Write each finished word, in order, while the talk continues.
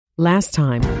Last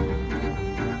time,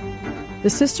 the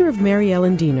sister of Mary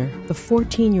Ellen Diener, the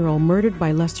 14-year-old murdered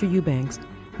by Lester Eubanks,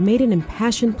 made an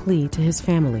impassioned plea to his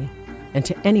family and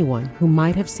to anyone who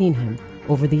might have seen him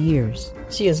over the years.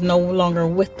 She is no longer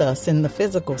with us in the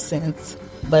physical sense,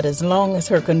 but as long as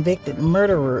her convicted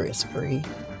murderer is free,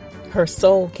 her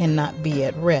soul cannot be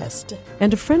at rest.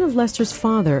 And a friend of Lester's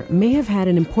father may have had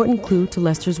an important clue to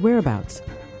Lester's whereabouts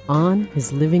on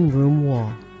his living room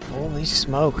wall. Holy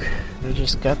smoke, they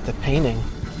just got the painting.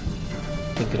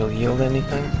 Think it'll yield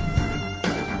anything?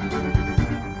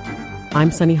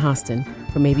 I'm Sunny Hostin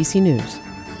from ABC News.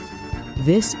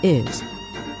 This is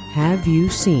Have You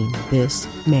Seen This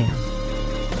Man?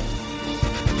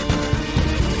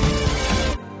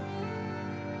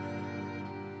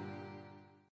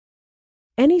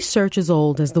 Any search as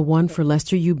old as the one for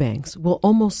Lester Eubanks will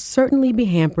almost certainly be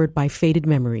hampered by faded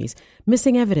memories,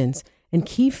 missing evidence, and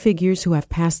key figures who have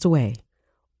passed away.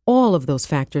 All of those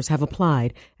factors have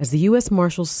applied as the U.S.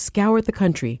 Marshals scoured the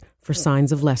country for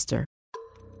signs of Lester.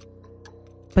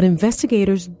 But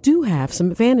investigators do have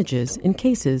some advantages in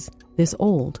cases this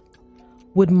old.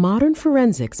 Would modern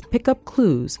forensics pick up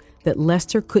clues that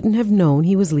Lester couldn't have known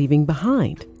he was leaving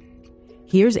behind?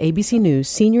 Here's ABC News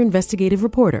senior investigative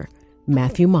reporter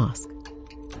Matthew Mosk.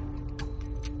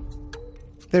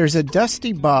 There's a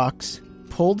dusty box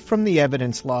pulled from the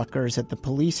evidence lockers at the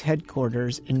police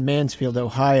headquarters in Mansfield,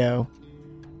 Ohio,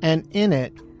 and in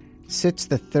it sits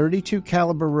the .32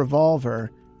 caliber revolver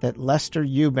that Lester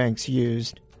Eubanks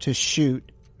used to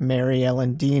shoot Mary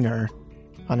Ellen Diener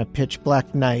on a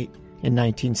pitch-black night in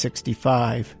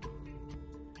 1965.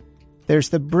 There's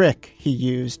the brick he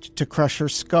used to crush her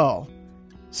skull,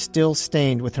 still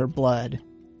stained with her blood,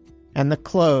 and the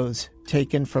clothes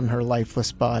taken from her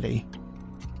lifeless body.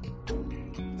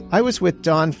 I was with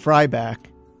Dawn Fryback,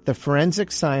 the forensic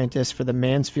scientist for the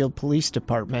Mansfield Police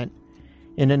Department,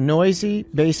 in a noisy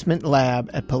basement lab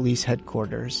at police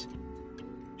headquarters.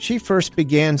 She first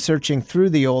began searching through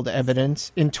the old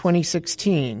evidence in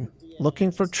 2016, looking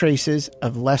for traces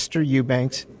of Lester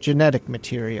Eubanks' genetic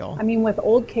material. I mean, with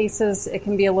old cases, it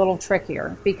can be a little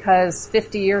trickier because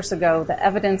 50 years ago, the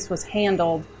evidence was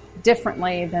handled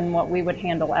differently than what we would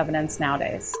handle evidence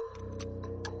nowadays.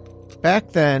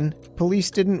 Back then, police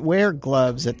didn't wear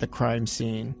gloves at the crime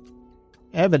scene.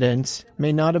 Evidence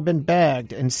may not have been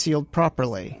bagged and sealed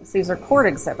properly. These are court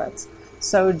exhibits,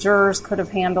 so jurors could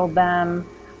have handled them,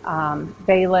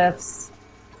 bailiffs,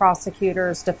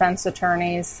 prosecutors, defense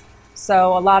attorneys.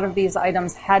 So a lot of these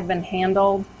items had been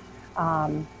handled,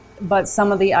 but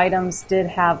some of the items did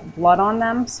have blood on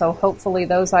them, so hopefully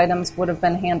those items would have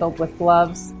been handled with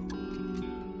gloves.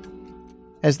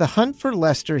 As the hunt for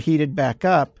Lester heated back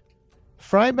up,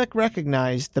 Frybeck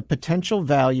recognized the potential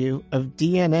value of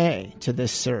DNA to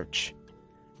this search.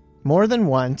 More than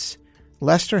once,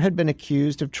 Lester had been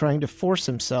accused of trying to force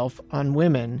himself on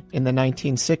women in the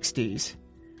 1960s.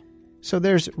 So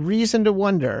there's reason to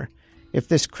wonder if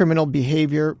this criminal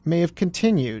behavior may have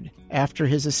continued after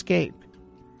his escape.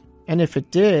 And if it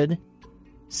did,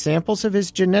 samples of his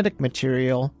genetic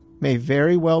material may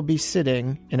very well be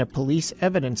sitting in a police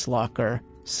evidence locker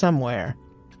somewhere,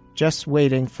 just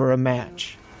waiting for a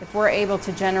match. If we're able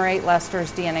to generate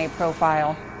Lester's DNA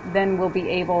profile, then we'll be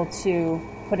able to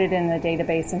put it in the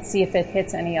database and see if it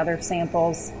hits any other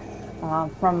samples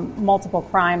from multiple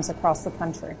crimes across the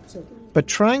country. But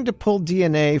trying to pull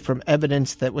DNA from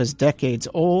evidence that was decades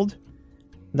old,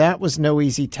 that was no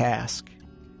easy task.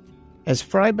 As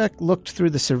Frybeck looked through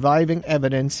the surviving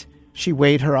evidence, she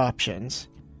weighed her options.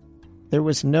 There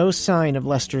was no sign of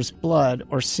Lester's blood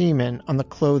or semen on the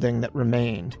clothing that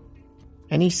remained.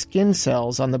 Any skin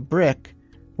cells on the brick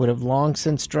would have long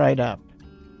since dried up.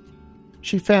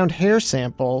 She found hair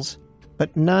samples,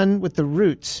 but none with the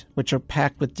roots, which are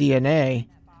packed with DNA,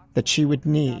 that she would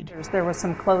need. There was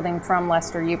some clothing from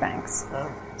Lester Eubanks.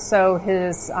 So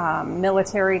his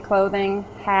military clothing,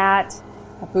 hat,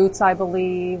 boots, I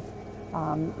believe,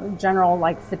 general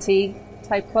like fatigue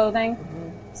type clothing.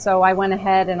 So I went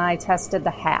ahead and I tested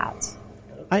the hat.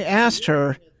 I asked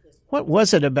her, what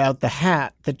was it about the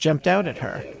hat that jumped out at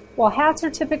her? Well, hats are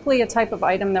typically a type of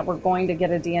item that we're going to get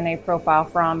a DNA profile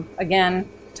from. Again,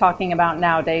 talking about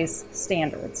nowadays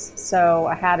standards. So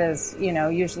a hat is,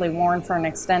 usually worn for an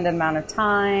extended amount of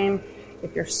time.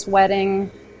 If you're sweating,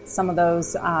 some of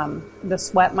those, the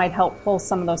sweat might help pull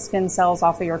some of those skin cells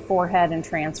off of your forehead and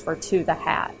transfer to the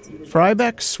hat.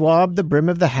 Frybeck swabbed the brim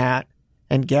of the hat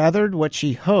and gathered what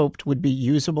she hoped would be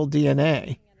usable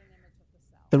DNA.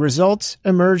 The results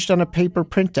emerged on a paper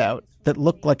printout that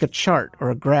looked like a chart or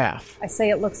a graph. I say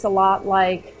it looks a lot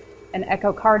like an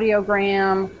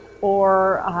echocardiogram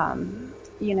or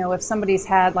if somebody's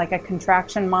had like a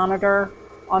contraction monitor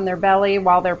on their belly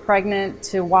while they're pregnant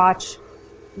to watch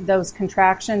those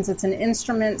contractions. It's an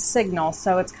instrument signal,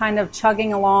 so it's kind of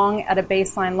chugging along at a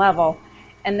baseline level.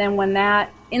 And then when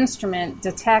that instrument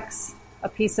detects a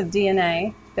piece of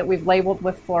DNA that we've labeled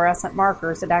with fluorescent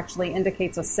markers, it actually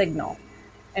indicates a signal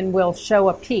and will show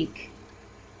a peak.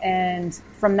 And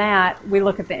from that, we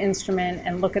look at the instrument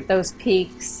and look at those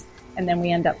peaks, and then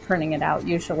we end up printing it out,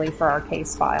 usually for our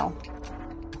case file.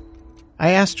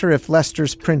 I asked her if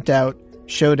Lester's printout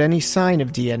showed any sign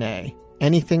of DNA,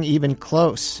 anything even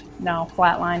close. No,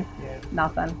 flatline,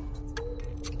 nothing.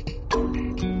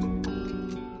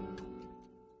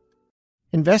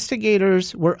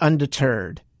 Investigators were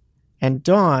undeterred, and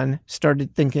Dawn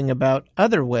started thinking about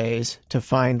other ways to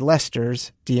find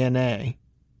Lester's DNA.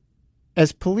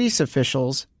 As police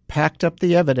officials packed up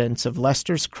the evidence of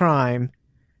Lester's crime,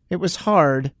 it was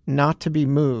hard not to be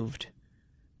moved.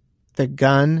 The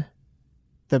gun,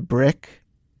 the brick,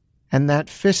 and that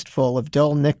fistful of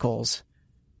dull nickels,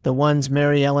 the ones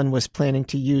Mary Ellen was planning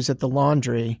to use at the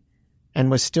laundry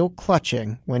and was still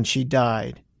clutching when she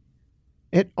died.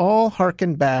 It all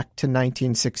harkened back to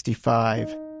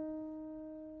 1965.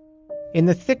 In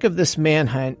the thick of this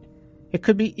manhunt, it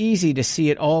could be easy to see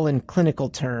it all in clinical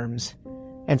terms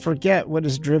and forget what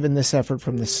has driven this effort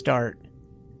from the start.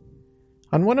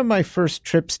 On one of my first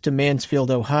trips to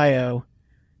Mansfield, Ohio,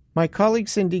 my colleague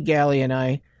Cindy Galley and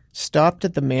I stopped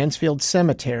at the Mansfield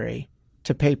Cemetery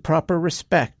to pay proper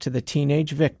respect to the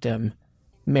teenage victim,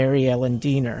 Mary Ellen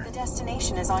Deener. The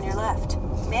destination is on your left.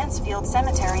 Mansfield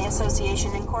Cemetery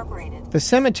Association Incorporated. The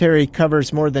cemetery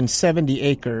covers more than 70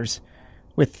 acres,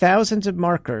 with thousands of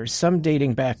markers, some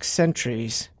dating back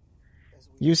centuries.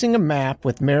 Using a map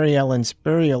with Mary Ellen's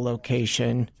burial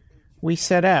location, we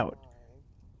set out.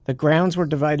 The grounds were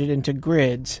divided into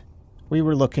grids. We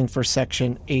were looking for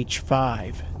section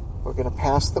H5. We're going to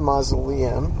pass the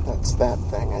mausoleum. That's that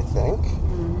thing, I think.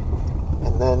 Mm-hmm.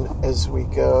 And then as we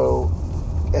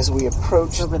approach...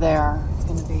 It's over there. It's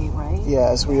going to be, right?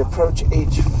 Yeah, as we approach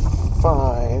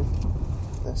H5...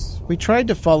 We tried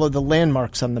to follow the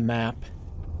landmarks on the map.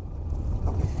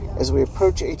 Okay. As we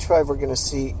approach H5, we're going to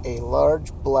see a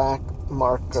large black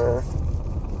marker.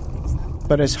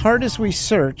 But as hard as we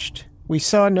searched, we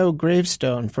saw no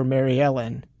gravestone for Mary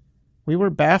Ellen. We were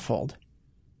baffled.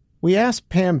 We asked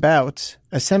Pam Bouts,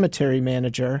 a cemetery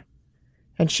manager,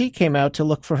 and she came out to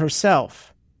look for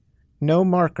herself. No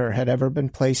marker had ever been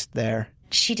placed there.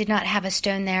 She did not have a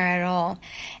stone there at all.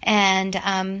 And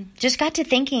just got to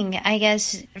thinking, I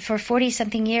guess, for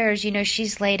 40-something years,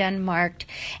 she's laid unmarked,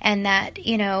 and that,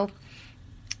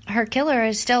 her killer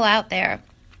is still out there.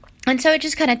 And so it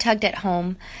just kind of tugged at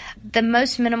home. The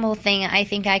most minimal thing I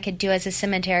think I could do as a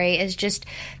cemetery is just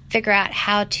figure out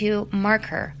how to mark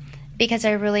her. Because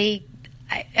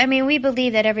we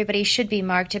believe that everybody should be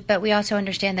marked, but we also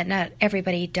understand that not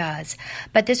everybody does.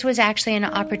 But this was actually an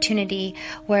opportunity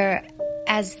where,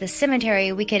 as the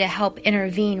cemetery, we could help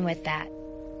intervene with that.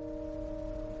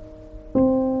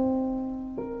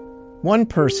 One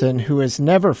person who has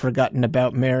never forgotten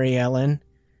about Mary Ellen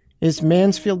is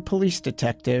Mansfield Police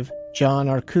Detective John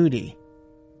Arcudi.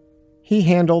 He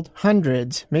handled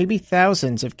hundreds, maybe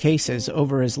thousands of cases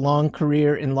over his long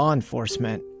career in law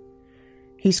enforcement.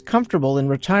 He's comfortable in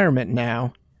retirement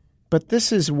now, but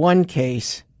this is one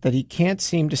case that he can't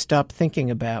seem to stop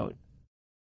thinking about.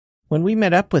 When we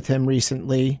met up with him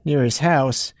recently near his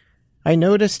house, I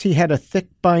noticed he had a thick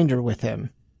binder with him.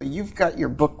 You've got your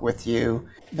book with you.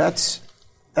 That's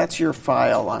your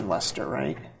file on Lester,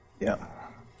 right? Yeah.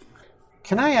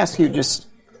 Can I ask you just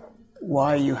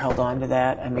why you held on to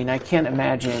that? I can't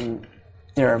imagine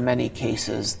there are many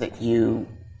cases that you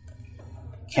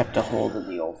kept a hold of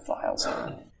the old files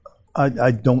on.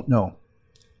 I don't know.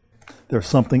 There's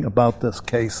something about this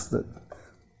case that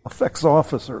affects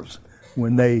officers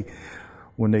when they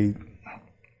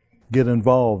get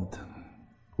involved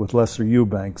with Lester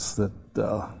Eubanks that...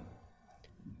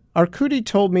 Arcudi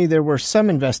told me there were some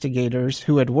investigators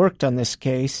who had worked on this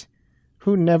case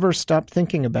who never stopped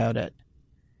thinking about it,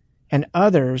 and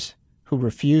others who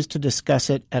refused to discuss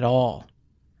it at all.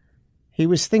 He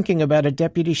was thinking about a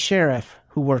deputy sheriff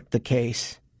who worked the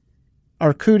case.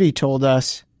 Arcudi told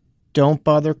us, don't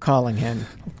bother calling him.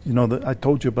 I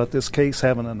told you about this case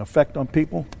having an effect on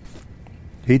people.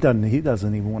 He doesn't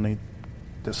even want to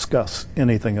discuss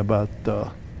anything about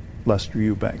Lester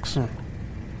Eubanks.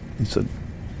 He said,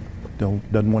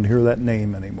 doesn't want to hear that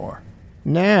name anymore.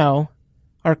 Now,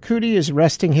 Arcudi is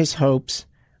resting his hopes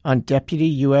on Deputy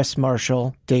U.S.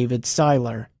 Marshal David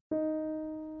Seiler.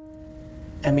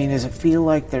 I mean, does it feel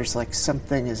like there's like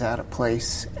something is out of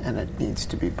place and it needs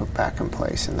to be put back in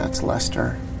place, and that's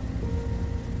Lester?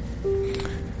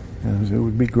 It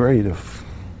would be great if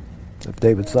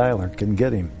David Seiler can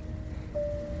get him.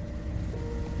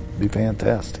 It'd be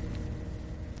fantastic.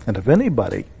 And if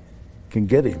anybody can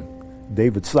get him,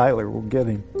 David Seiler will get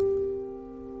him.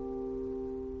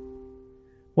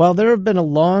 While there have been a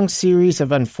long series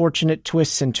of unfortunate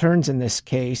twists and turns in this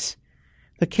case,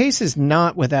 the case is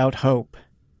not without hope.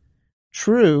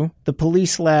 True, the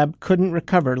police lab couldn't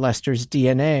recover Lester's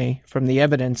DNA from the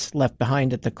evidence left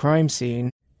behind at the crime scene,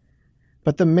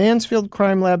 but the Mansfield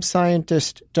Crime Lab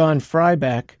scientist Don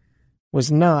Frybeck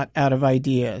was not out of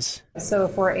ideas. So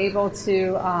if we're able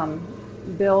to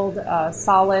build a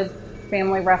solid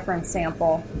family reference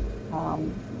sample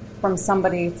from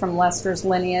somebody from Lester's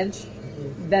lineage,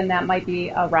 then that might be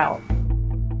a route.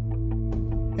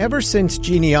 Ever since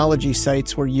genealogy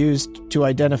sites were used to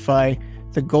identify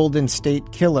the Golden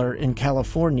State Killer in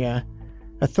California,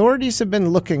 authorities have been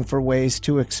looking for ways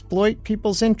to exploit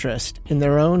people's interest in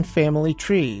their own family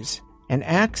trees and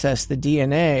access the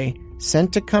DNA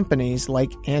sent to companies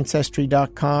like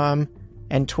Ancestry.com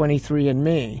and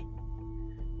 23andMe.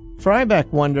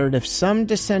 Frybeck wondered if some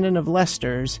descendant of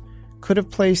Lester's could have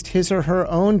placed his or her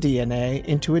own DNA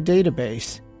into a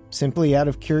database, simply out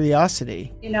of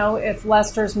curiosity. You know, if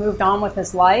Lester's moved on with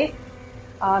his life,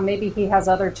 maybe he has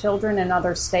other children in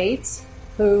other states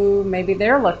who maybe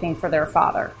they're looking for their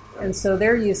father. And so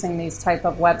they're using these type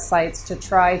of websites to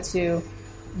try to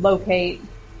locate,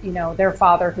 you know, their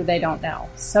father who they don't know.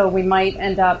 So we might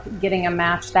end up getting a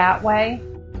match that way.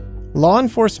 Law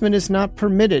enforcement is not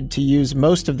permitted to use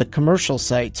most of the commercial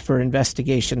sites for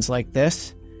investigations like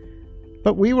this.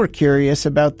 But we were curious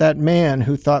about that man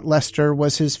who thought Lester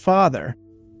was his father,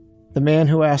 the man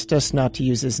who asked us not to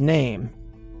use his name.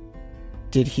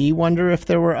 Did he wonder if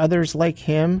there were others like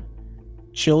him,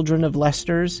 children of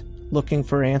Lester's, looking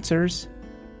for answers?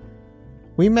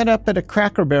 We met up at a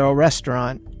Cracker Barrel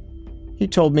restaurant. He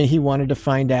told me he wanted to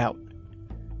find out.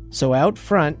 So out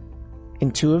front, in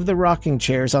two of the rocking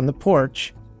chairs on the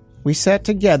porch, we sat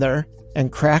together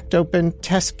and cracked open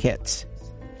test kits,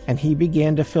 and he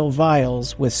began to fill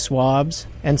vials with swabs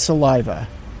and saliva.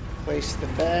 Place the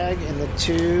bag in the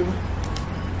tube.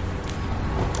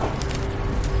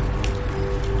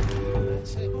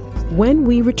 When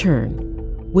we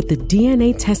return, would the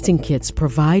DNA testing kits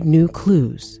provide new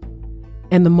clues?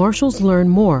 And the marshals learn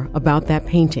more about that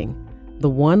painting, the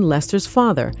one Lester's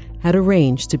father had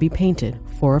arranged to be painted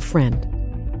for a friend.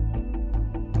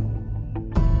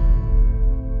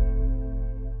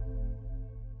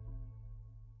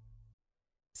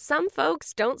 Some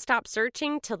folks don't stop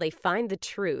searching till they find the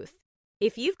truth.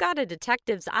 If you've got a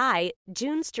detective's eye,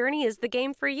 June's Journey is the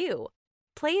game for you.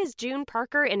 Play as June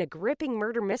Parker in a gripping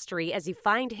murder mystery as you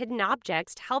find hidden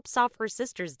objects to help solve her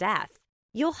sister's death.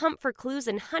 You'll hunt for clues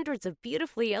in hundreds of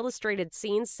beautifully illustrated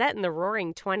scenes set in the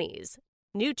Roaring 20s.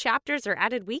 New chapters are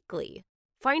added weekly.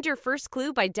 Find your first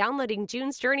clue by downloading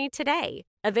June's Journey today.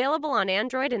 Available on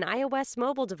Android and iOS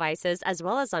mobile devices as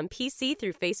well as on PC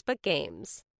through Facebook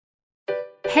Games.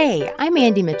 Hey, I'm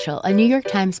Andy Mitchell, a New York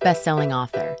Times bestselling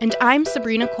author. And I'm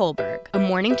Sabrina Kohlberg, a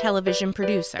morning television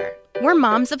producer. We're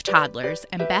moms of toddlers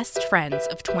and best friends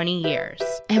of 20 years.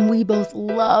 And we both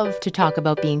love to talk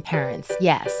about being parents,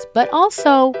 yes, but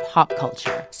also pop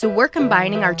culture. So we're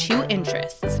combining our two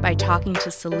interests by talking to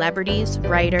celebrities,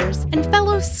 writers, and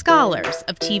fellow scholars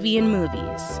of TV and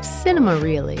movies. Cinema,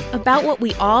 really. About what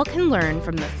we all can learn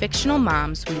from the fictional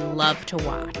moms we love to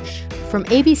watch. From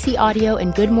ABC Audio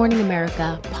and Good Morning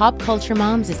America, Pop Culture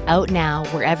Moms is out now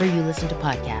wherever you listen to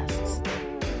podcasts.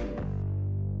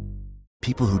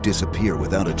 People who disappear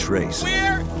without a trace.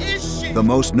 Where is she? The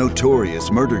most notorious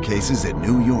murder cases in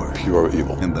New York. Pure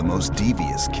evil. And the most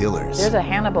devious killers. There's a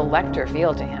Hannibal Lecter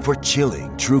feel to him. For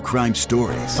chilling true crime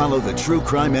stories, follow the True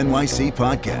Crime NYC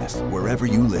podcast wherever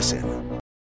you listen.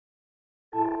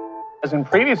 As in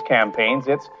previous campaigns,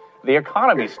 it's the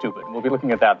economy, stupid. We'll be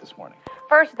looking at that this morning.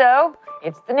 First, though,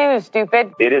 it's the news,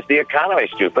 stupid. It is the economy,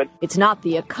 stupid. It's not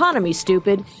the economy,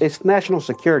 stupid. It's national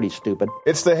security, stupid.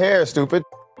 It's the hair, stupid.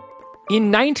 In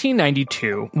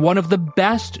 1992, one of the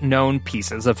best-known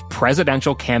pieces of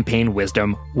presidential campaign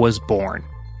wisdom was born.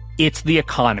 It's the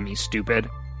economy, stupid.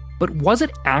 But was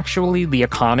it actually the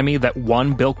economy that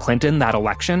won Bill Clinton that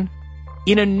election?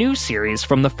 In a new series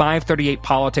from the 538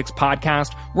 Politics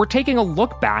podcast, we're taking a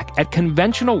look back at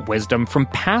conventional wisdom from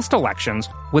past elections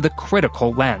with a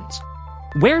critical lens.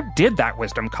 Where did that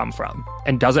wisdom come from?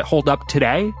 And does it hold up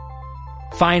today?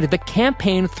 Find the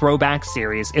Campaign Throwback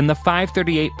series in the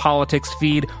 538 Politics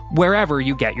feed wherever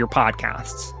you get your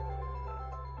podcasts.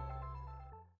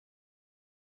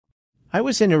 I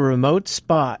was in a remote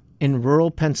spot in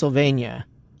rural Pennsylvania.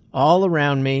 All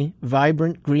around me,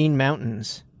 vibrant green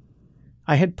mountains.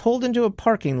 I had pulled into a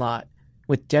parking lot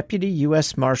with Deputy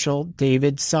U.S. Marshal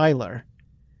David Seiler.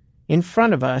 In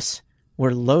front of us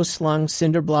were low-slung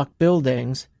cinder block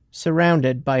buildings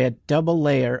surrounded by a double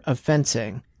layer of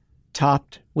fencing,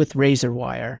 topped with razor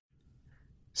wire.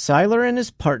 Seiler and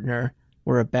his partner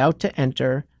were about to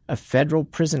enter a federal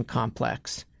prison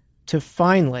complex to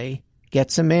finally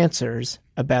get some answers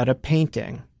about a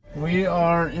painting. We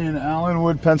are in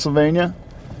Allenwood, Pennsylvania.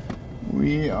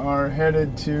 We are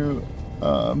headed to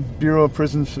Bureau of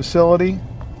Prisons facility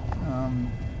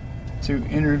to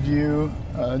interview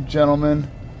a gentleman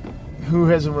who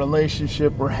has a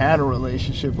relationship or had a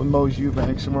relationship with Mose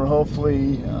Eubanks, and we're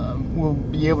hopefully we'll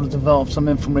be able to develop some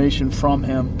information from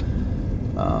him.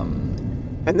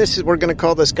 And this is, we're going to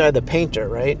call this guy the painter,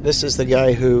 right? This is the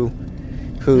guy who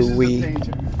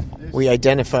we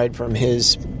identified from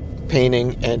his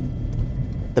painting at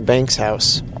the Banks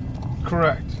house.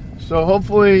 Correct. So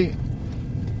hopefully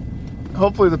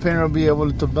the painter will be able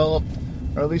to develop,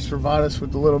 or at least provide us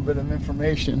with a little bit of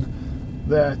information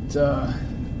that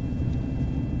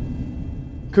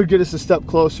could get us a step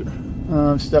closer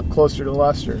to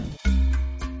Lester.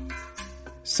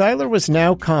 Seiler was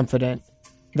now confident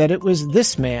that it was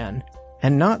this man,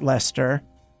 and not Lester,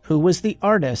 who was the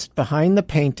artist behind the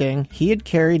painting he had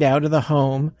carried out of the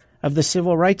home of the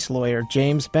civil rights lawyer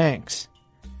James Banks.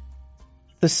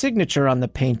 The signature on the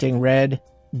painting read,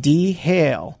 D.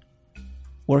 Hale.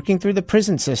 Working through the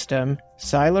prison system,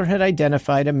 Seiler had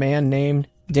identified a man named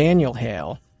Daniel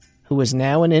Hale, who was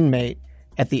now an inmate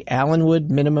at the Allenwood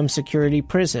Minimum Security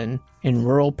Prison in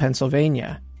rural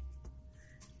Pennsylvania.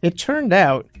 It turned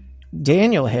out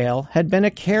Daniel Hale had been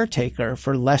a caretaker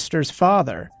for Lester's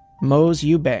father, Mose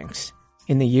Eubanks,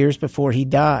 in the years before he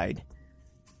died.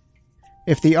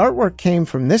 If the artwork came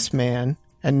from this man,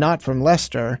 and not from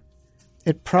Lester,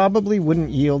 it probably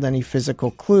wouldn't yield any physical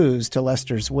clues to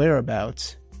Lester's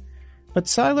whereabouts. But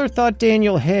Seiler thought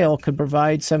Daniel Hale could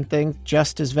provide something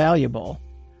just as valuable,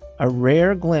 a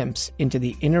rare glimpse into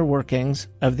the inner workings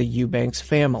of the Eubanks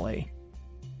family.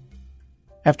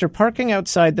 After parking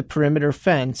outside the perimeter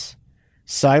fence,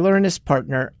 Seiler and his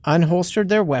partner unholstered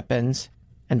their weapons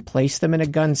and placed them in a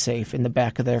gun safe in the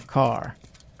back of their car.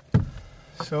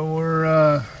 So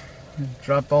we're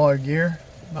dropped all our gear,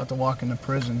 about to walk into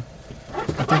prison.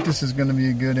 I think this is going to be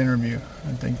a good interview.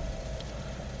 I think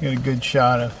we got a good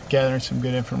shot of gathering some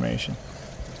good information.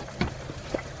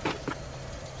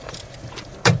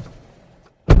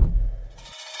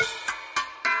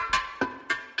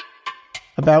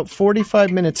 About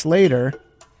 45 minutes later,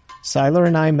 Seiler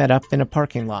and I met up in a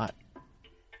parking lot.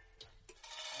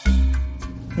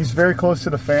 He's very close to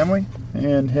the family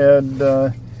and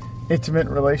had intimate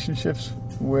relationships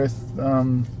with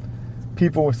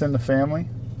people within the family.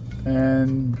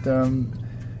 And,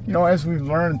 as we've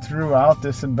learned throughout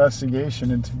this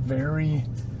investigation, it's very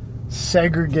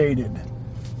segregated.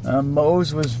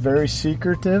 Mose was very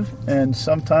secretive, and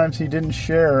sometimes he didn't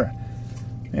share,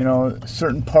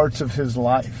 certain parts of his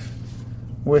life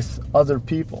with other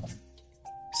people.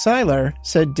 Seiler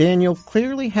said Daniel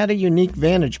clearly had a unique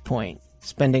vantage point,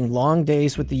 spending long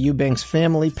days with the Eubanks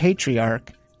family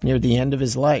patriarch near the end of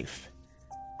his life.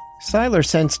 Seiler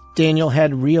sensed Daniel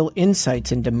had real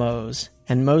insights into Mose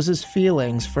and Mose's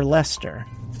feelings for Lester.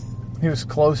 He was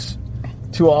close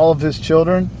to all of his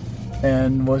children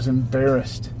and was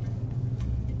embarrassed.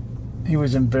 He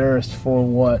was embarrassed for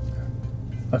what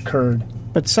occurred.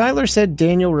 But Seiler said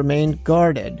Daniel remained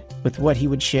guarded with what he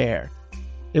would share.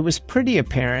 It was pretty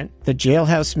apparent the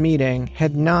jailhouse meeting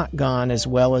had not gone as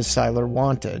well as Seiler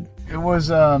wanted. It was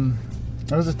a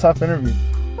tough interview.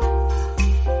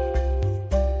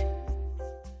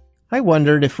 I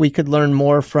wondered if we could learn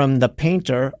more from the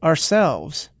painter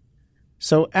ourselves.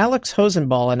 So Alex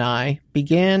Hosenball and I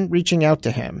began reaching out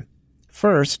to him,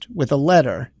 first with a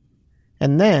letter,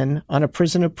 and then on a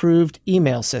prison-approved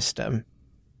email system.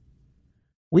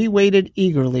 We waited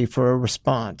eagerly for a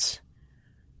response.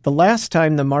 The last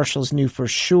time the marshals knew for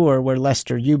sure where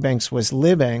Lester Eubanks was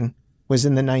living was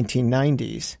in the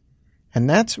 1990s, and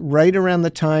that's right around the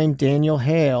time Daniel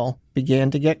Hale began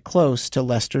to get close to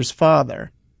Lester's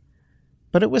father.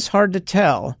 But it was hard to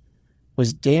tell.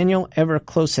 Was Daniel ever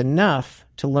close enough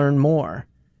to learn more?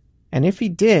 And if he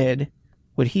did,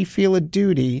 would he feel a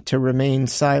duty to remain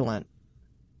silent?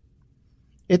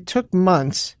 It took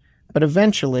months, but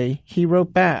eventually he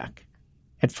wrote back.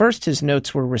 At first his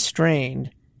notes were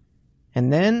restrained,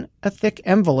 and then a thick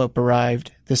envelope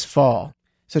arrived this fall.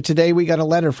 So today we got a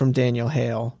letter from Daniel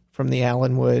Hale from the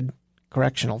Allenwood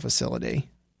Correctional Facility.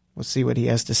 We'll see what he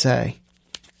has to say.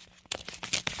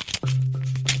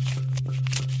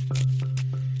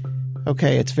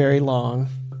 Okay, it's very long.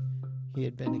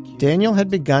 Daniel had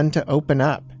begun to open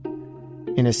up.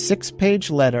 In a 6-page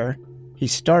letter, he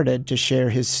started to share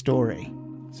his story.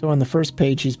 So on the first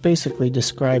page, he's basically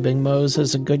describing Mose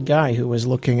as a good guy who was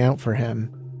looking out for him.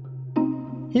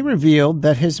 He revealed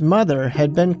that his mother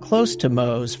had been close to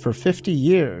Mose for 50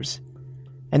 years,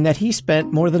 and that he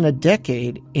spent more than a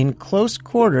decade in close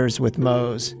quarters with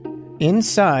Mose,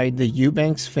 inside the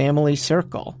Eubanks family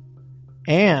circle,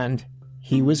 and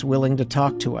he was willing to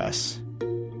talk to us.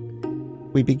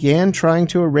 We began trying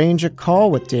to arrange a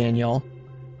call with Daniel,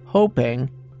 hoping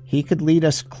he could lead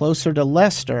us closer to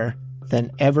Lester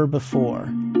than ever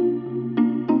before.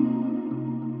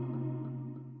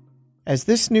 As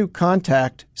this new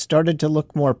contact started to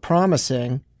look more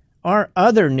promising, our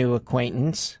other new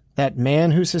acquaintance, that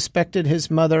man who suspected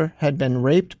his mother had been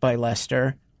raped by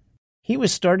Lester, he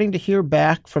was starting to hear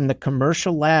back from the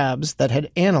commercial labs that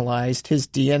had analyzed his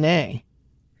DNA.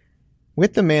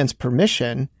 With the man's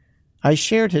permission, I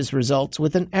shared his results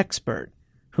with an expert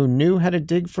who knew how to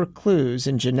dig for clues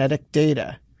in genetic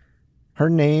data. Her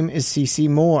name is Cece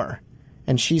Moore,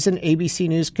 and she's an ABC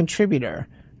News contributor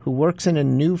who works in a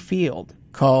new field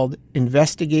called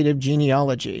investigative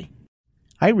genealogy.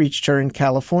 I reached her in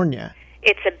California.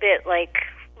 It's a bit like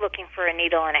looking for a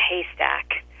needle in a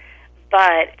haystack,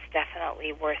 but it's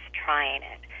definitely worth trying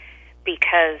it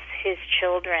because his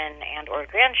children and or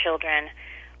grandchildren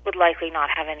would likely not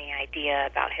have any idea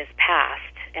about his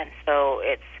past, and so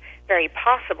it's very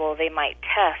possible they might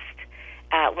test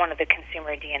at one of the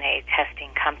consumer DNA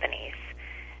testing companies,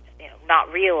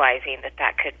 not realizing that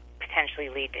that could potentially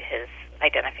lead to his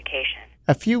identification.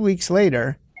 A few weeks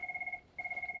later,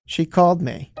 she called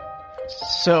me.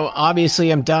 So obviously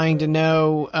I'm dying to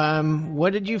know,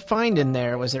 what did you find in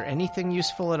there? Was there anything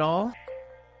useful at all?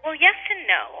 Well, yes and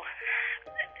no.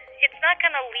 It's not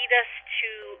going to lead us to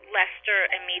Lester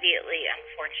immediately,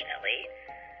 unfortunately.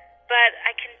 But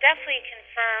I can definitely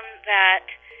confirm that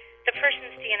the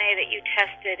person's DNA that you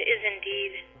tested is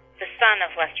indeed the son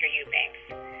of Lester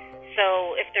Eubanks.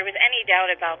 So if there was any doubt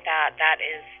about that, that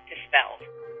is dispelled.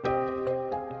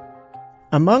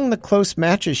 Among the close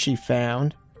matches she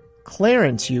found,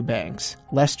 Clarence Eubanks,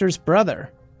 Lester's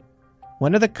brother.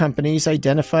 One of the companies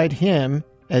identified him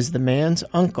as the man's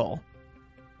uncle.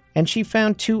 And she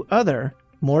found 2 other,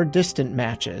 more distant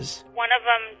matches. One of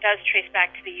them does trace back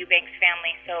to the Eubanks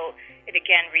family, so it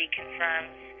again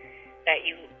reconfirms that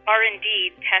you are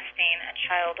indeed testing a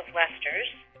child of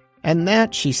Lester's. And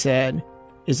that, she said,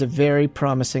 is a very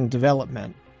promising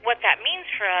development. What that means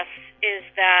for us is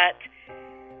that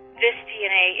this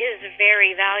DNA is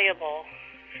very valuable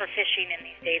for fishing in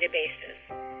these databases.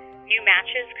 New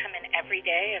matches come in every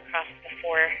day across the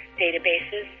 4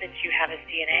 databases that you have as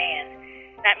DNA, and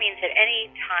that means at any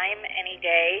time, any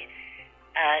day,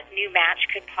 a new match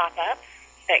could pop up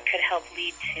that could help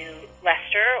lead to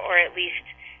Lester, or at least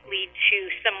lead to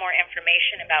some more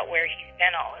information about where he's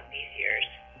been all of these years.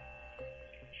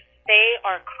 They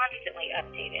are constantly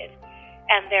updated,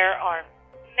 and there are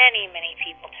many, many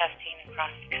people testing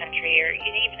across the country, or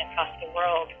even across the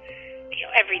world,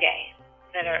 every day,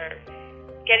 that are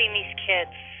getting these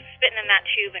kids, spitting in that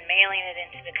tube and mailing it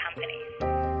into the companies.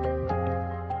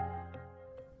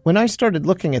 When I started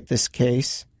looking at this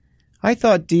case, I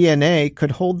thought DNA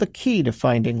could hold the key to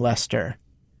finding Lester.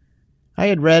 I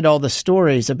had read all the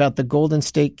stories about the Golden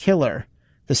State Killer,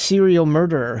 the serial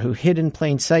murderer who hid in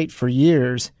plain sight for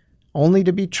years, only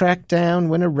to be tracked down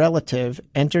when a relative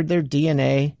entered their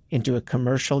DNA into a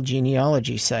commercial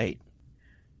genealogy site.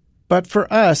 But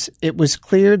for us, it was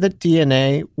clear that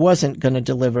DNA wasn't going to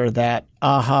deliver that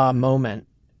aha moment.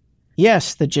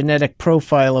 Yes, the genetic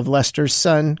profile of Lester's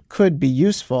son could be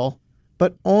useful,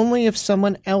 but only if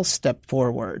someone else stepped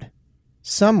forward.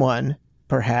 Someone,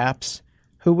 perhaps,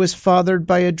 who was fathered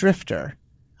by a drifter,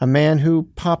 a man who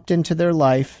popped into their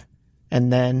life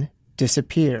and then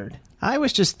disappeared. I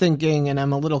was just thinking, and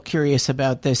I'm a little curious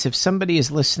about this, if somebody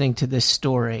is listening to this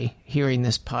story, hearing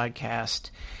this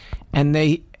podcast, and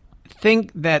they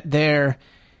think that their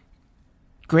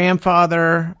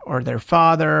grandfather or their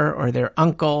father or their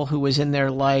uncle who was in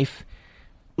their life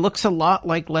looks a lot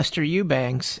like Lester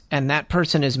Eubanks, and that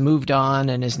person has moved on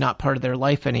and is not part of their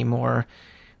life anymore,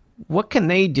 what can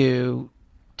they do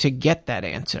to get that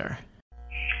answer?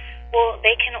 Well,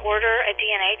 they can order a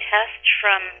DNA test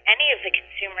from any of the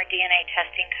consumer DNA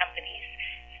testing companies.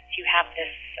 You have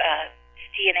this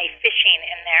DNA fishing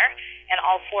in there, and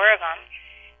all 4 of them.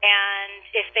 And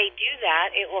if they do that,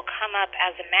 it will come up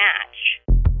as a match.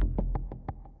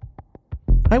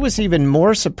 I was even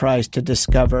more surprised to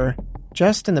discover,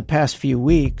 just in the past few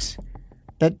weeks,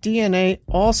 that DNA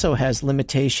also has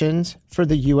limitations for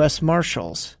the U.S.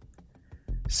 Marshals.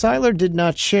 Seiler did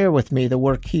not share with me the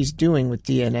work he's doing with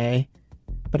DNA,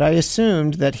 but I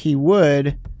assumed that he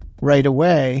would, right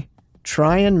away,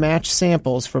 try and match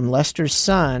samples from Lester's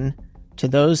son to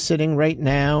those sitting right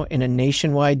now in a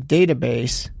nationwide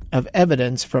database of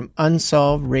evidence from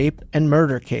unsolved rape and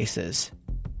murder cases.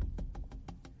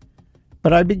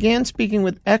 But I began speaking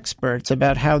with experts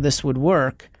about how this would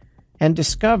work and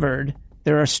discovered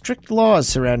there are strict laws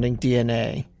surrounding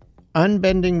DNA,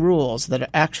 unbending rules that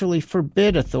actually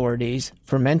forbid authorities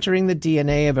from entering the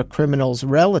DNA of a criminal's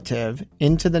relative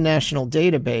into the national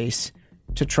database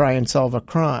to try and solve a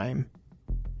crime.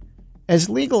 As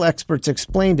legal experts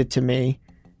explained it to me,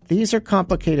 these are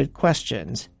complicated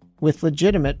questions with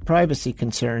legitimate privacy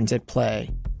concerns at play.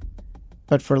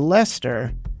 But for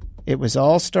Lester, it was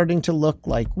all starting to look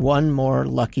like one more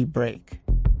lucky break.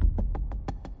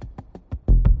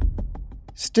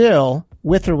 Still,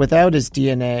 with or without his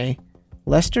DNA,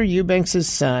 Lester Eubanks'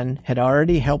 son had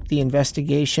already helped the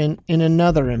investigation in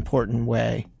another important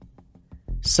way.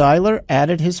 Seiler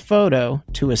added his photo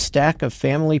to a stack of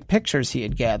family pictures he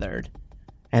had gathered,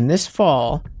 and this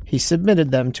fall he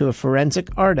submitted them to a forensic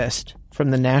artist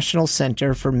from the National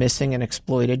Center for Missing and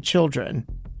Exploited Children.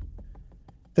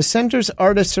 The center's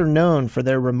artists are known for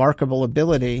their remarkable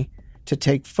ability to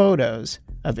take photos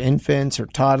of infants or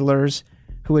toddlers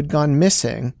who had gone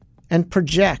missing and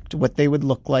project what they would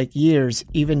look like years,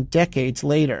 even decades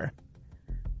later.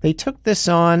 They took this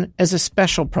on as a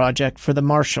special project for the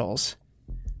Marshalls.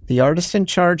 The artist in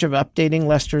charge of updating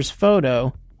Lester's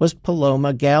photo was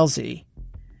Paloma Galzi.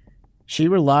 She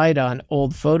relied on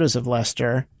old photos of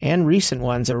Lester, and recent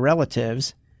ones of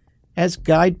relatives, as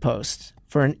guideposts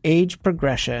for an age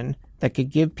progression that could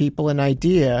give people an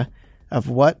idea of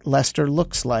what Lester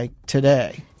looks like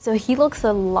today. So he looks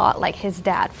a lot like his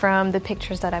dad from the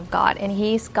pictures that I've got, and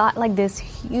he's got like this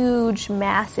huge,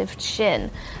 massive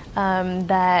chin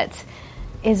that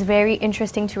is very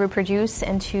interesting to reproduce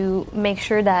and to make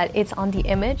sure that it's on the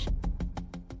image.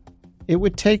 It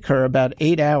would take her about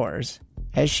 8 hours.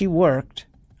 As she worked,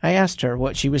 I asked her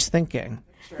what she was thinking.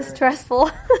 It's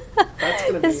stressful.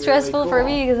 It's stressful for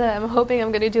me because I'm hoping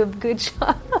I'm going to do a good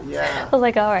job. Yeah. I was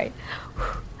like, all right.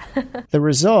 The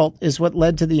result is what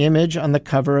led to the image on the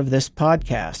cover of this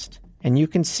podcast, and you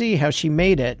can see how she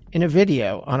made it in a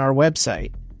video on our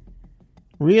website.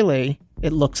 Really,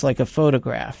 it looks like a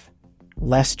photograph.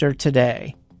 Lester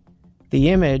today. The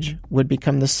image would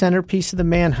become the centerpiece of the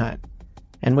manhunt,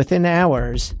 and within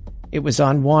hours, it was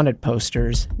on wanted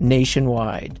posters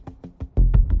nationwide.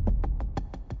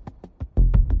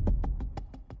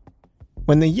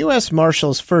 When the U.S.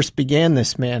 Marshals first began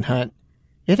this manhunt,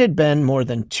 it had been more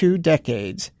than 2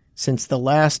 decades since the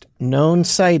last known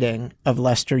sighting of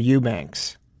Lester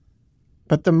Eubanks.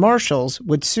 But the Marshals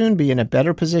would soon be in a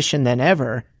better position than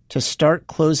ever to start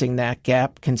closing that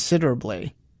gap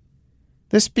considerably.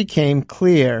 This became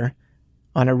clear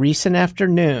on a recent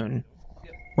afternoon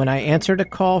when I answered a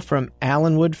call from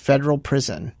Allenwood Federal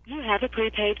Prison. You have a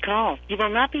prepaid call. You will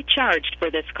not be charged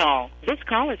for this call. This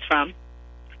call is from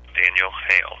Daniel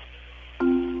Hale,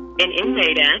 an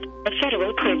inmate at a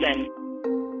federal prison.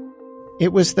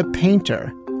 It was the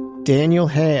painter, Daniel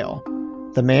Hale,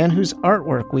 the man whose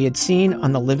artwork we had seen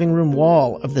on the living room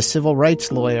wall of the civil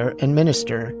rights lawyer and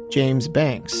minister, James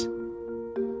Banks.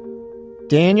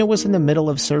 Daniel was in the middle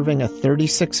of serving a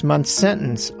 36-month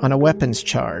sentence on a weapons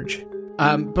charge.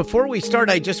 Before we start,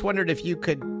 I just wondered if you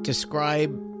could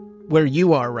describe where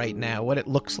you are right now, what it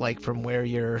looks like from where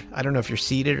you're, I don't know if you're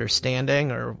seated or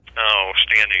standing or... Oh,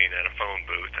 standing in a phone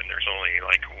booth, and there's only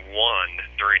like one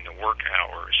during the work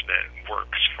hours that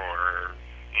works for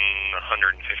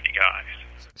 150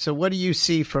 guys. So what do you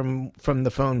see from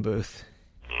the phone booth?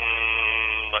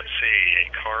 Let's see,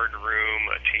 a card room,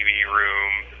 a TV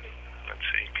room, let's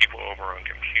see, people over on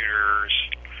computers.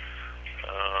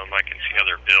 I can see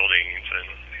other buildings and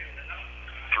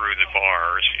through the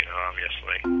bars,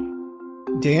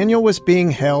 obviously. Daniel was being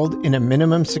held in a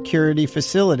minimum security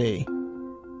facility,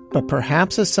 but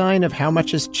perhaps a sign of how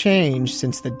much has changed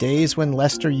since the days when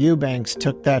Lester Eubanks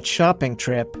took that shopping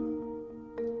trip.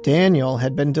 Daniel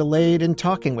had been delayed in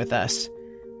talking with us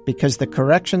because the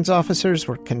corrections officers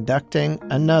were conducting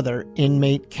another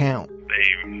inmate count.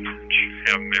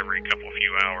 They have every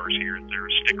few hours here. They're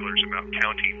sticklers about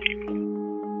counting people.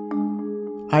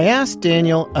 I asked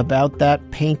Daniel about that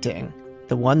painting,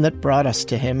 the one that brought us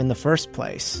to him in the first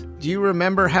place. Do you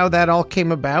remember how that all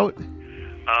came about?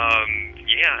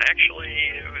 Yeah, actually,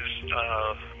 it was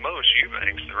Mose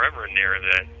Eubanks, the Reverend there,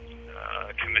 that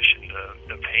commissioned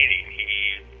the painting.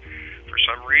 He, for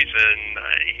some reason,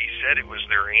 he said it was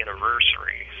their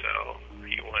anniversary, so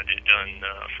he wanted it done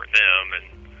for them, and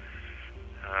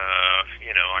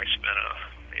I spent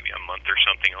maybe a month or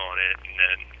something on it, and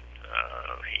then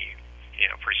he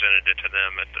presented it to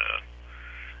them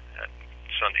at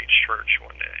Sunday church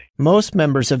one day. Most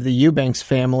members of the Eubanks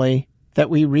family that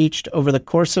we reached over the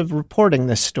course of reporting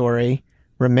this story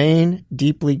remain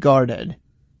deeply guarded.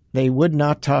 They would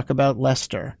not talk about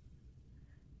Lester.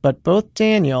 But both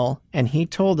Daniel and he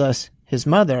told us his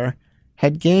mother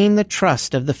had gained the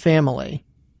trust of the family.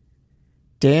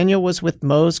 Daniel was with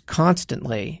Mose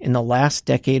constantly in the last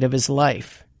decade of his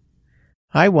life.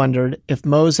 I wondered if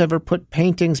Mose ever put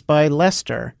paintings by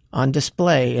Lester on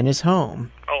display in his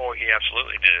home. Oh, he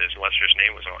absolutely did. Lester's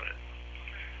name was on it.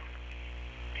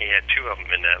 He had two of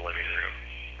them in that living room.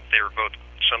 They were both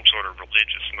some sort of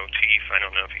religious motif. I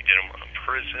don't know if he did them on a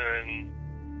prison.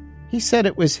 He said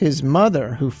it was his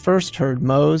mother who first heard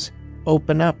Mose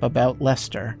open up about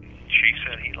Lester. She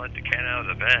said he let the cat out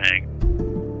of the bag.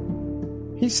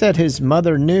 He said his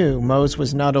mother knew Mose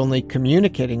was not only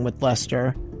communicating with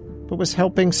Lester, but was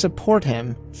helping support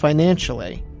him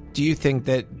financially. Do you think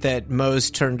that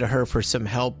Mose turned to her for some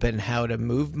help in how to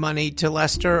move money to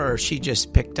Lester, or she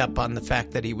just picked up on the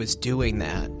fact that he was doing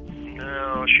that?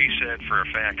 No, she said for a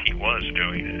fact he was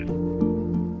doing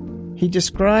it. He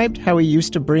described how he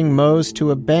used to bring Mose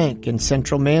to a bank in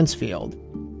central Mansfield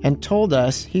and told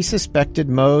us he suspected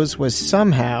Mose was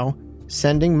somehow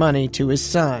sending money to his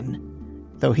son,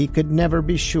 though he could never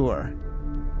be sure.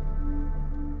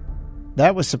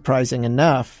 That was surprising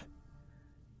enough.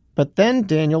 But then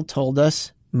Daniel told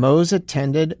us Mose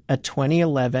attended a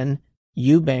 2011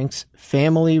 Eubanks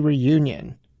family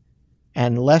reunion,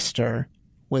 and Lester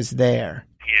was there.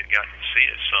 He had gotten to see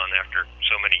his son after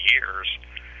so many years,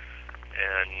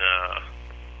 and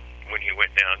when he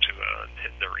went down to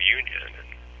the reunion,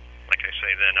 and like I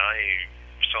say, then I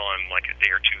saw him like a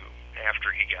day or two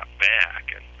after he got back,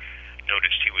 and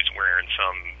noticed he was wearing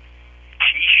some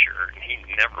T-shirt, and he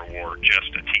never wore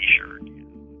just a T-shirt.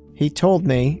 He told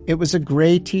me it was a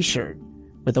gray T-shirt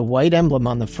with a white emblem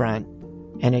on the front,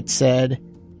 and it said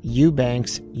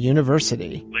Eubanks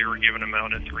University. They were giving them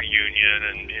out at the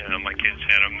reunion, and my kids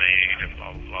had them made, and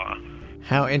blah, blah, blah.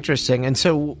 How interesting. And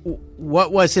so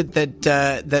what was it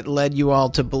that led you all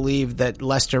to believe that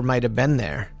Lester might have been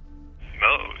there?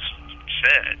 Mose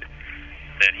said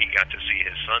that he got to see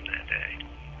his son that day,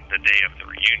 the day of the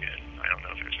reunion. I don't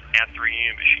know if it was at the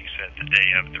reunion, but she said the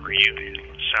day of the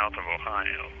reunion, south of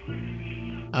Ohio.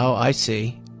 Oh, I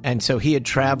see. And so he had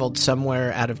traveled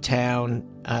somewhere out of town.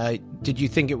 Did you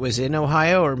think it was in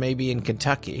Ohio or maybe in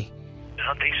Kentucky?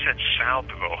 No, they said south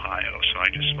of Ohio, so I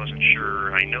just wasn't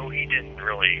sure. I know he didn't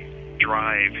really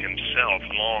drive himself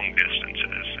long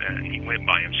distances, and he went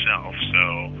by himself,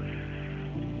 so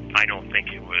I don't think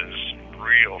it was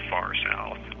real far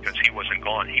south, because he wasn't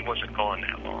gone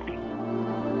that long.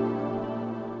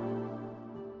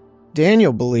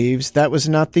 Daniel believes that was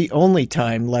not the only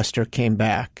time Lester came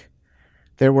back.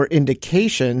 There were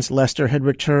indications Lester had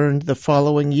returned the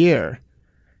following year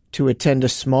to attend a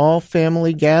small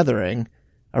family gathering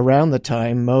around the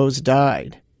time Mose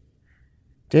died.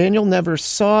 Daniel never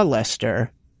saw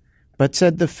Lester, but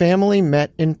said the family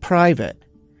met in private,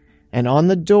 and on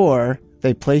the door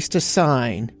they placed a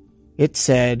sign. It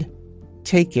said,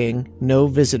 "Taking no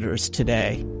visitors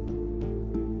today."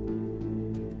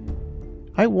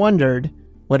 I wondered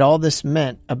what all this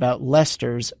meant about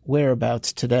Lester's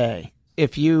whereabouts today.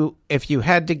 If you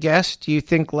had to guess, do you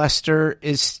think Lester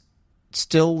is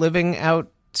still living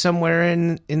out somewhere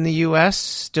in the U.S.,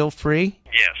 still free?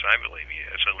 Yes, I believe he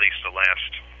is. At least the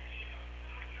last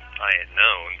I had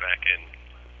known back in,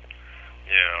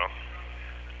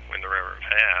 when the Reverend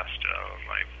passed.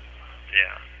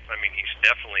 I mean, he's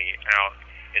definitely out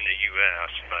in the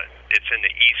U.S., but it's in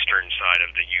the eastern side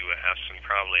of the U.S. and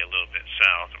probably a little bit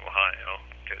south of Ohio,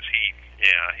 because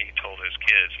he told his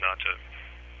kids not to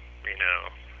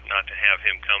have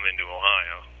him come into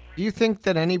Ohio. Do you think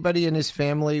that anybody in his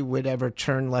family would ever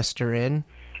turn Lester in?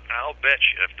 I'll bet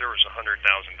you if there was $100,000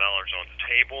 on the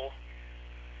table,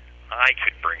 I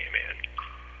could bring him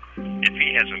in. If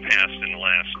he hasn't passed in the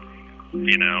last,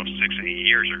 6 8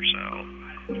 years or so,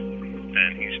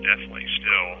 then he's definitely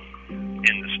still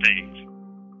in the States.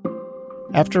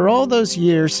 After all those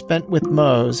years spent with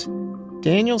Mose,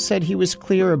 Daniel said he was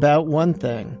clear about one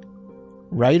thing.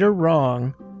 Right or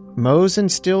wrong, Mose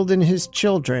instilled in his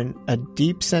children a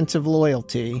deep sense of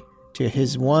loyalty to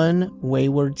his one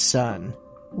wayward son,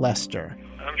 Lester.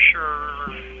 I'm sure,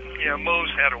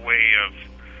 Mose had a way of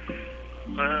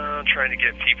trying to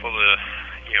get people to,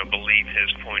 believe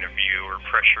his point of view or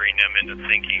pressuring them into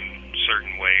thinking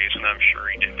certain ways, and I'm sure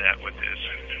he did that with his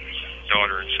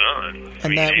daughter and son.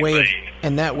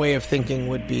 And that way of thinking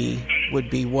would be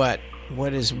what?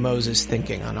 What is Moses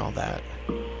thinking on all that?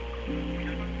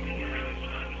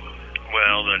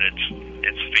 Well, that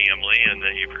it's family and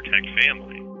that you protect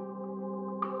family.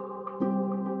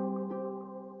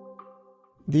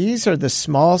 These are the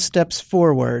small steps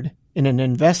forward in an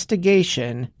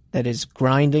investigation that is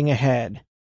grinding ahead.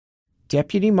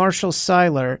 Deputy Marshal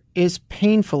Seiler is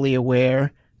painfully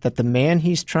aware that the man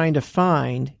he's trying to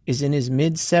find is in his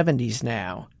mid-70s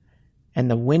now, and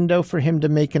the window for him to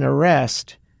make an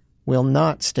arrest will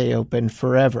not stay open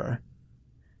forever.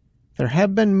 There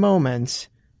have been moments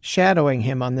shadowing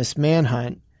him on this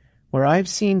manhunt where I've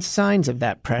seen signs of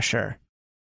that pressure.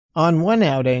 On one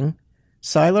outing,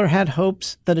 Seiler had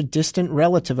hopes that a distant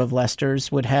relative of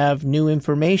Lester's would have new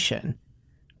information,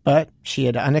 but she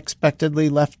had unexpectedly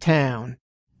left town.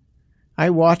 I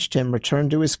watched him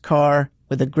return to his car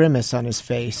with a grimace on his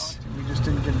face. We just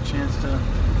didn't get a chance to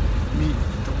meet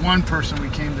the one person we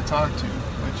came to talk to,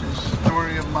 which is the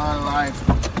story of my life.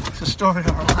 It's the story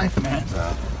of our life, man.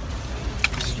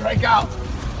 Strike out.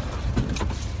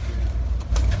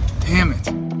 Damn it.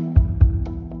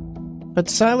 But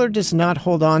Seiler does not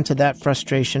hold on to that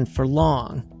frustration for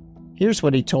long. Here's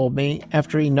what he told me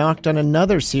after he knocked on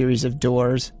another series of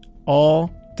doors, all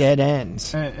dead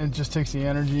ends. It just takes the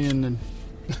energy and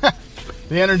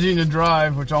the energy and the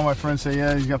drive, which all my friends say,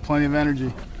 yeah, he's got plenty of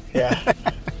energy. Yeah.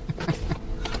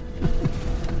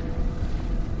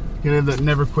 You gotta have that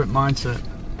never quit mindset.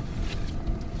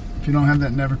 If you don't have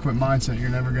that never quit mindset, you're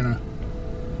never gonna...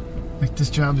 Like,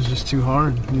 this job is just too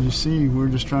hard. You see, we're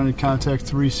just trying to contact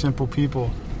 3 simple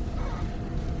people.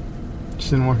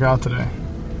 Just didn't work out today.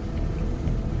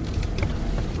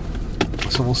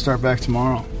 So we'll start back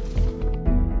tomorrow.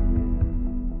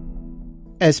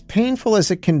 As painful as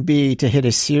it can be to hit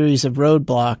a series of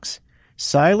roadblocks,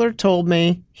 Seiler told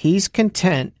me he's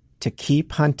content to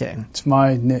keep hunting. It's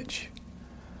my niche.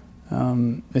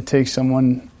 It takes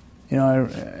someone,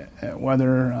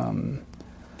 whether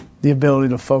the ability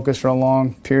to focus for a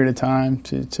long period of time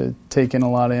to take in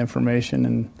a lot of information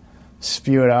and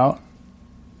spew it out.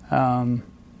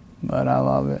 But I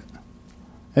love it.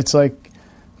 It's like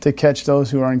to catch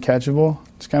those who are uncatchable.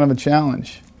 It's kind of a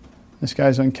challenge. This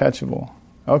guy's uncatchable.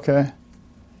 Okay.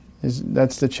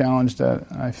 That's the challenge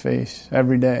that I face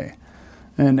every day.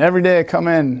 And every day I come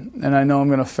in and I know I'm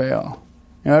going to fail.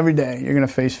 Every day you're going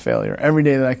to face failure. Every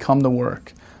day that I come to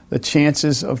work, the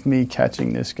chances of me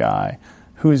catching this guy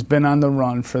who's been on the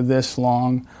run for this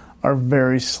long are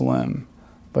very slim.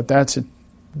 But that's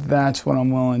what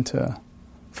I'm willing to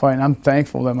fight. And I'm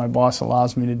thankful that my boss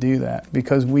allows me to do that,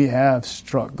 because we have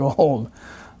struck gold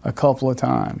a couple of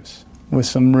times with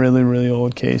some really, really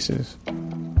old cases.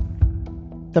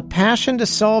 The passion to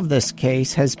solve this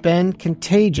case has been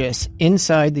contagious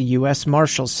inside the U.S.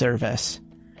 Marshals Service.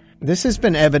 This has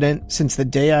been evident since the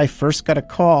day I first got a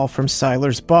call from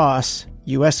Seiler's boss,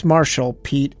 U.S. Marshal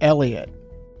Pete Elliott.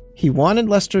 He wanted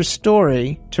Lester's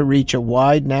story to reach a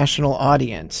wide national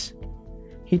audience.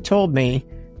 He told me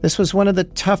this was one of the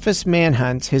toughest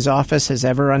manhunts his office has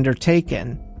ever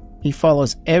undertaken. He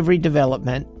follows every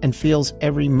development and feels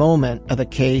every moment of the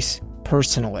case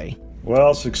personally.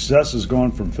 Well, success is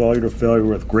going from failure to failure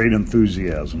with great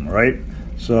enthusiasm, right?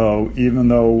 So even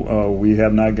though we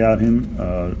have not got him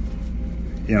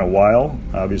in a while,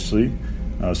 obviously,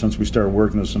 since we started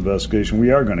working this investigation,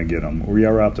 we are going to get him. We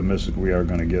are optimistic we are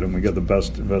going to get him. We got the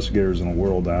best investigators in the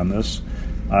world on this.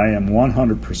 I am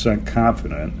 100%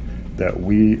 confident that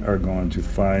we are going to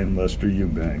find Lester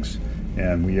Eubanks,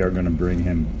 and we are going to bring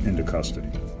him into custody.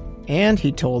 And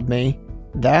he told me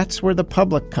that's where the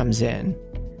public comes in.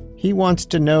 He wants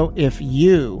to know if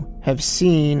you have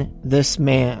seen this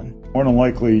man. More than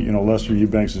likely, Lester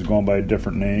Eubanks is going by a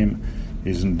different name.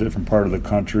 He's in a different part of the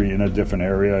country, in a different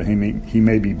area. He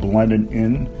may be blended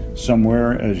in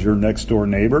somewhere as your next door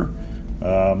neighbor.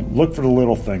 Look for the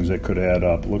little things that could add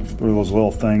up. Look for those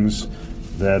little things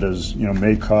that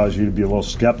may cause you to be a little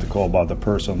skeptical about the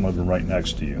person living right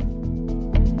next to you.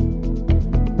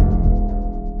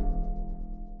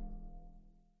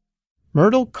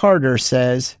 Myrtle Carter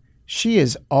says she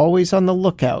is always on the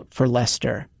lookout for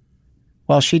Lester.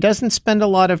 While she doesn't spend a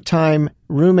lot of time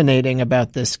ruminating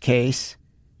about this case,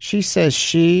 she says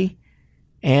she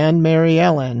and Mary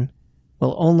Ellen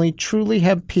will only truly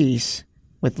have peace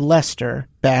with Lester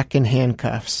back in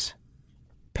handcuffs.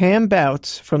 Pam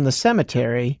Bouts from the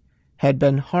cemetery had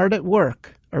been hard at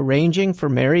work arranging for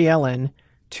Mary Ellen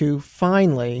to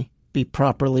finally be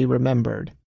properly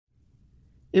remembered.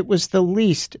 It was the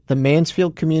least the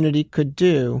Mansfield community could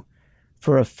do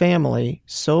for a family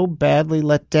so badly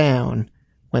let down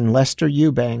when Lester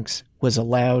Eubanks was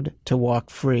allowed to walk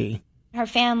free. Her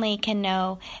family can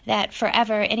know that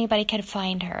forever anybody can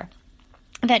find her.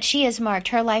 that she is marked.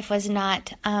 Her life was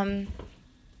not,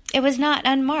 it was not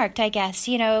unmarked, I guess.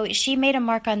 You know, she made a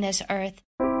mark on this earth.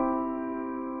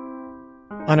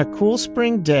 On a cool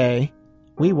spring day,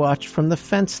 we watched from the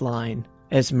fence line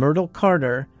as Myrtle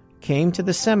Carter came to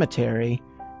the cemetery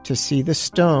to see the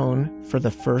stone for the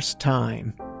first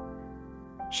time.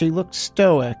 She looked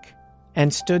stoic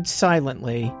and stood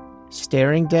silently,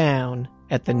 staring down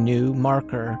at the new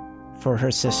marker for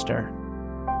her sister.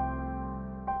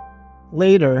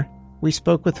 Later, we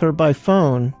spoke with her by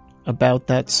phone about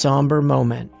that somber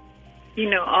moment. You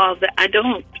know, I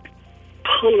don't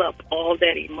pull up all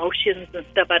that emotions and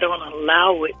stuff. I don't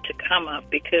allow it to come up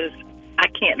because I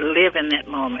can't live in that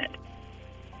moment.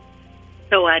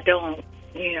 So I don't,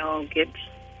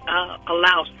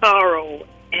 allow sorrow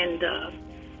and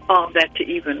all that to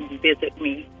even visit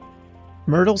me.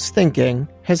 Myrtle's thinking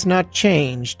has not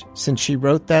changed since she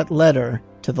wrote that letter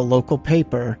to the local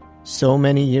paper so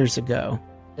many years ago.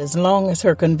 As long as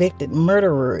her convicted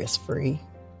murderer is free,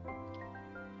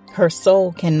 her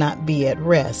soul cannot be at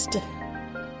rest.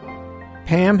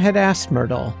 Pam had asked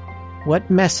Myrtle what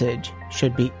message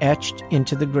should be etched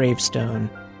into the gravestone.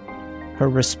 Her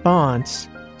response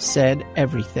said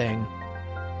everything.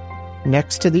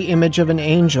 Next to the image of an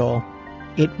angel,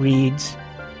 it reads,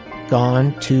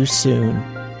 "Gone too soon."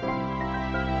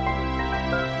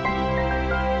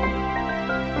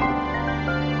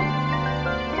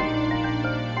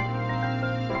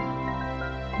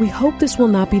 We hope this will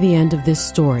not be the end of this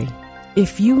story.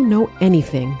 If you know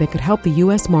anything that could help the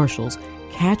U.S. Marshals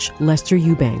catch Lester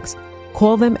Eubanks,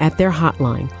 call them at their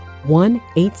hotline,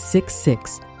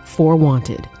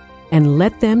 1-866-4WANTED, and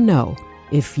let them know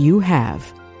if you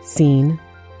have seen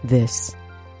this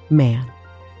man.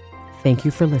 Thank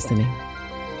you for listening.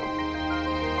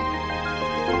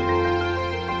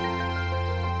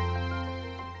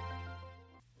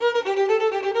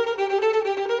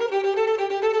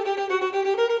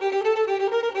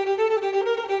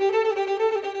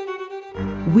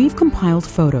 We've compiled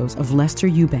photos of Lester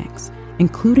Eubanks,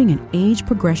 including an age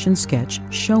progression sketch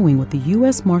showing what the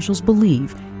U.S. Marshals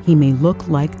believe he may look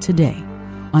like today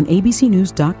on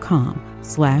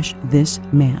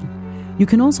abcnews.com/thisman. You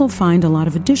can also find a lot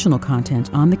of additional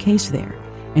content on the case there,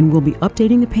 and we'll be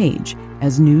updating the page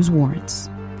as news warrants.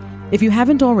 If you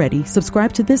haven't already,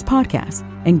 subscribe to this podcast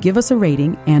and give us a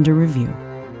rating and a review.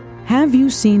 Have You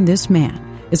Seen This Man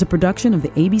is a production of the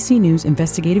ABC News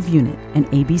Investigative Unit and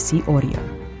ABC Audio.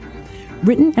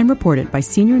 Written and reported by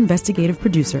Senior Investigative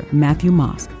Producer Matthew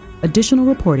Mosk. Additional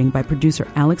reporting by producer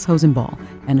Alex Hosenball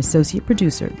and Associate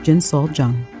Producer Jinsol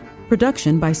Jung.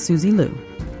 Production by Susie Liu.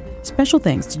 Special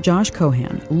thanks to Josh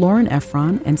Cohan, Lauren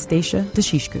Efron, and Stacia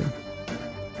Deshishku.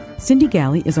 Cindy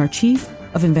Galley is our Chief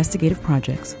of Investigative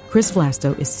Projects. Chris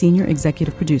Vlasto is Senior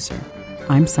Executive Producer.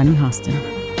 I'm Sunny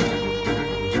Hostin.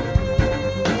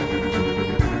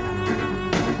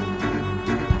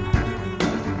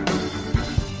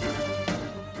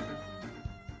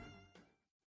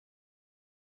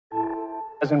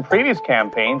 As in previous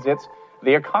campaigns, it's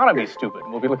the economy, stupid.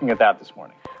 We'll be looking at that this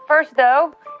morning. First,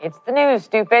 though, it's the news,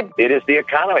 stupid. It is the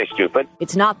economy, stupid.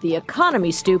 It's not the economy,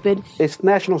 stupid. It's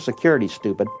national security,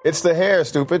 stupid. It's the hair,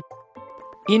 stupid.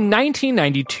 In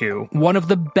 1992, one of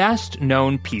the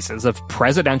best-known pieces of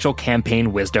presidential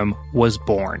campaign wisdom was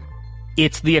born.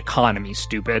 It's the economy,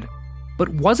 stupid. But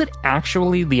was it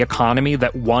actually the economy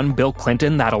that won Bill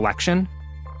Clinton that election?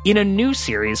 In a new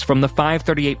series from the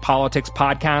 538 Politics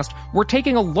podcast, we're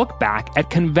taking a look back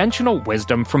at conventional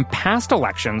wisdom from past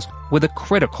elections with a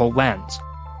critical lens.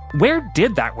 Where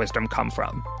did that wisdom come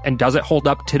from? And does it hold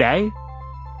up today?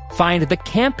 Find the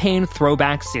Campaign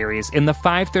Throwback series in the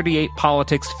 538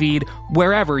 Politics feed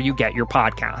wherever you get your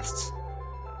podcasts.